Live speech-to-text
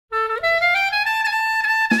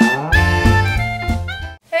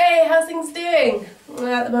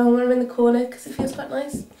at the moment when I'm in the corner because it feels quite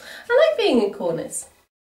nice. I like being in corners.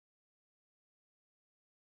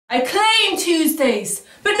 I claim Tuesdays,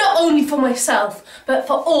 but not only for myself, but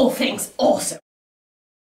for all things awesome.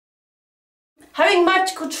 Having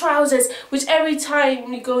magical trousers, which every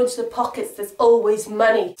time you go into the pockets, there's always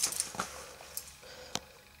money.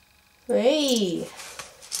 Hey,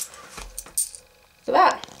 look at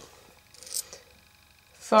that.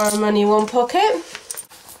 Foreign money, one pocket.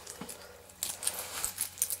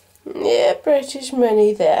 Yeah, British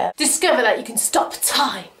money there. Discover that you can stop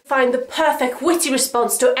time. Find the perfect witty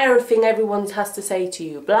response to everything everyone has to say to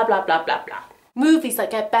you. Blah, blah, blah, blah, blah. Movies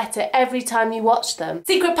that get better every time you watch them.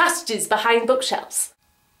 Secret passages behind bookshelves.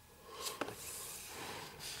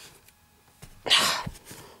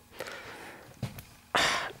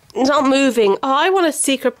 It's not moving. Oh, I want a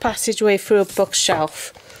secret passageway through a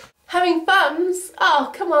bookshelf. Having bums?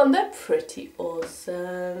 Oh, come on, they're pretty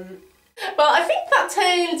awesome. Well, I think that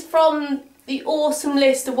turns from the awesome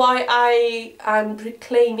list of why I am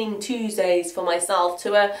proclaiming Tuesdays for myself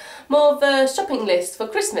to a more of a shopping list for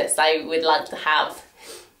Christmas I would like to have.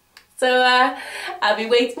 So I'll be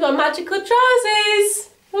waiting for magical trousers.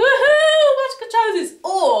 Woohoo! Magical trousers!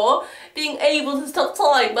 Or being able to stop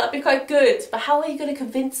time, that'd be quite good. But how are you going to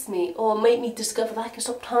convince me or make me discover that I can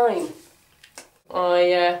stop time?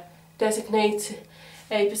 I designate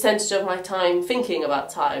a percentage of my time thinking about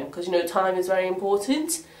time, because you know time is very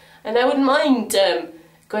important, and I wouldn't mind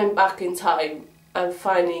going back in time and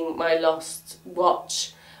finding my lost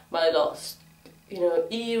watch, my lost, you know,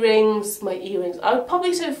 earrings, my earrings. I would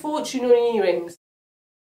probably save a fortune on earrings.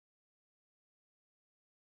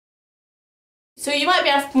 So you might be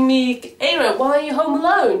asking me, Eira, why are you home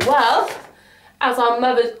alone? Well, as our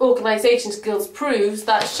mother's organisation skills proves,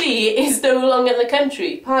 that she is no longer in the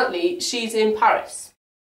country. Apparently, she's in Paris.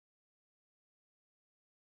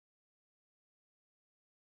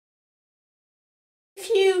 If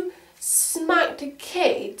you smacked a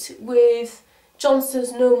kid with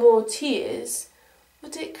Johnson's No More Tears,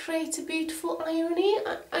 would it create a beautiful irony?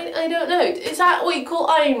 I don't know. Is that what you call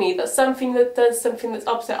irony? That's something that does something that's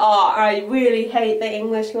opposite? Oh, I really hate the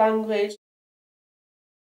English language.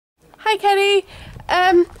 Hi Ceri,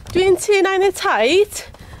 dwi'n tu nain y taid.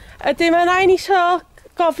 Ydym yn nain isio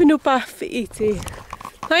gofyn rhywbeth I ti.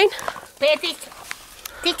 Nain? Be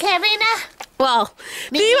di Ceri na? Wel,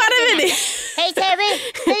 di war y fyny. Hei Ceri,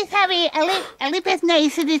 hei Ceri, yli beth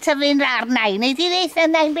neis ydi tyfu'n ar nain. Neu di neis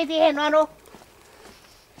yn nain beth I henwa nhw?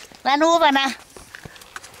 Fa nhw fanna.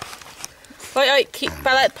 Oi,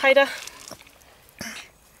 Bella, paid a.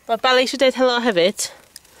 Wel, Bella eisiau dweud helo hefyd.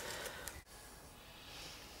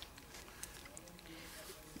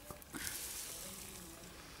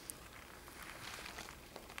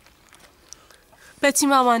 Be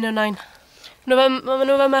ti'n meddwl maen nhw nain? Maen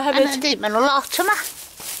nhw yma hefyd? Yna di, maen nhw lot yma.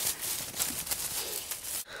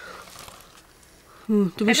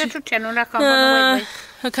 Ydw trwtio nhw'n rhaid o'n wedi.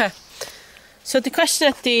 OK. So the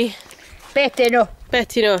cwestiwn ydi... Be di nhw? Be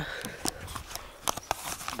ti nhw?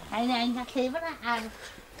 Ein gallu fyna ar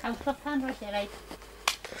cawsopan roedd I raid.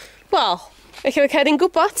 Well, I mae Ceri'n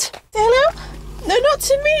gwybod. Hello? No, not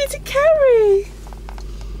to me, to Ceri.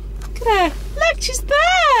 Look at her. Look, she's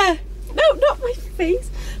there. No, not my face.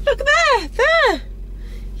 Look there, there.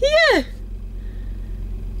 Here.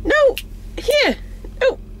 No, here.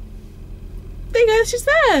 Oh. There you go, she's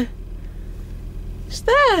there. She's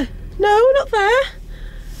there. No, not there.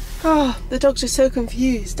 Oh, the dogs are so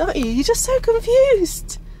confused, aren't you? You're just so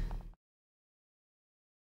confused.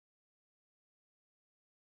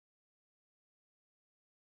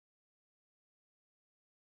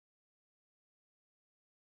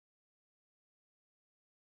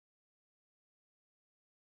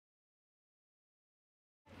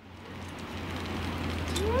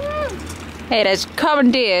 Eira's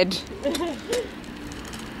commandeered.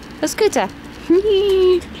 A scooter.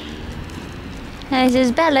 This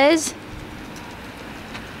is Bella's.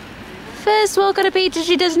 First walk on a beach and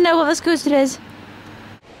she doesn't know what the scooter is.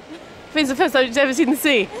 I think it's the first time she's ever seen the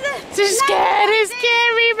sea. It's scary,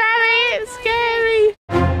 scary, Mummy, it's scary.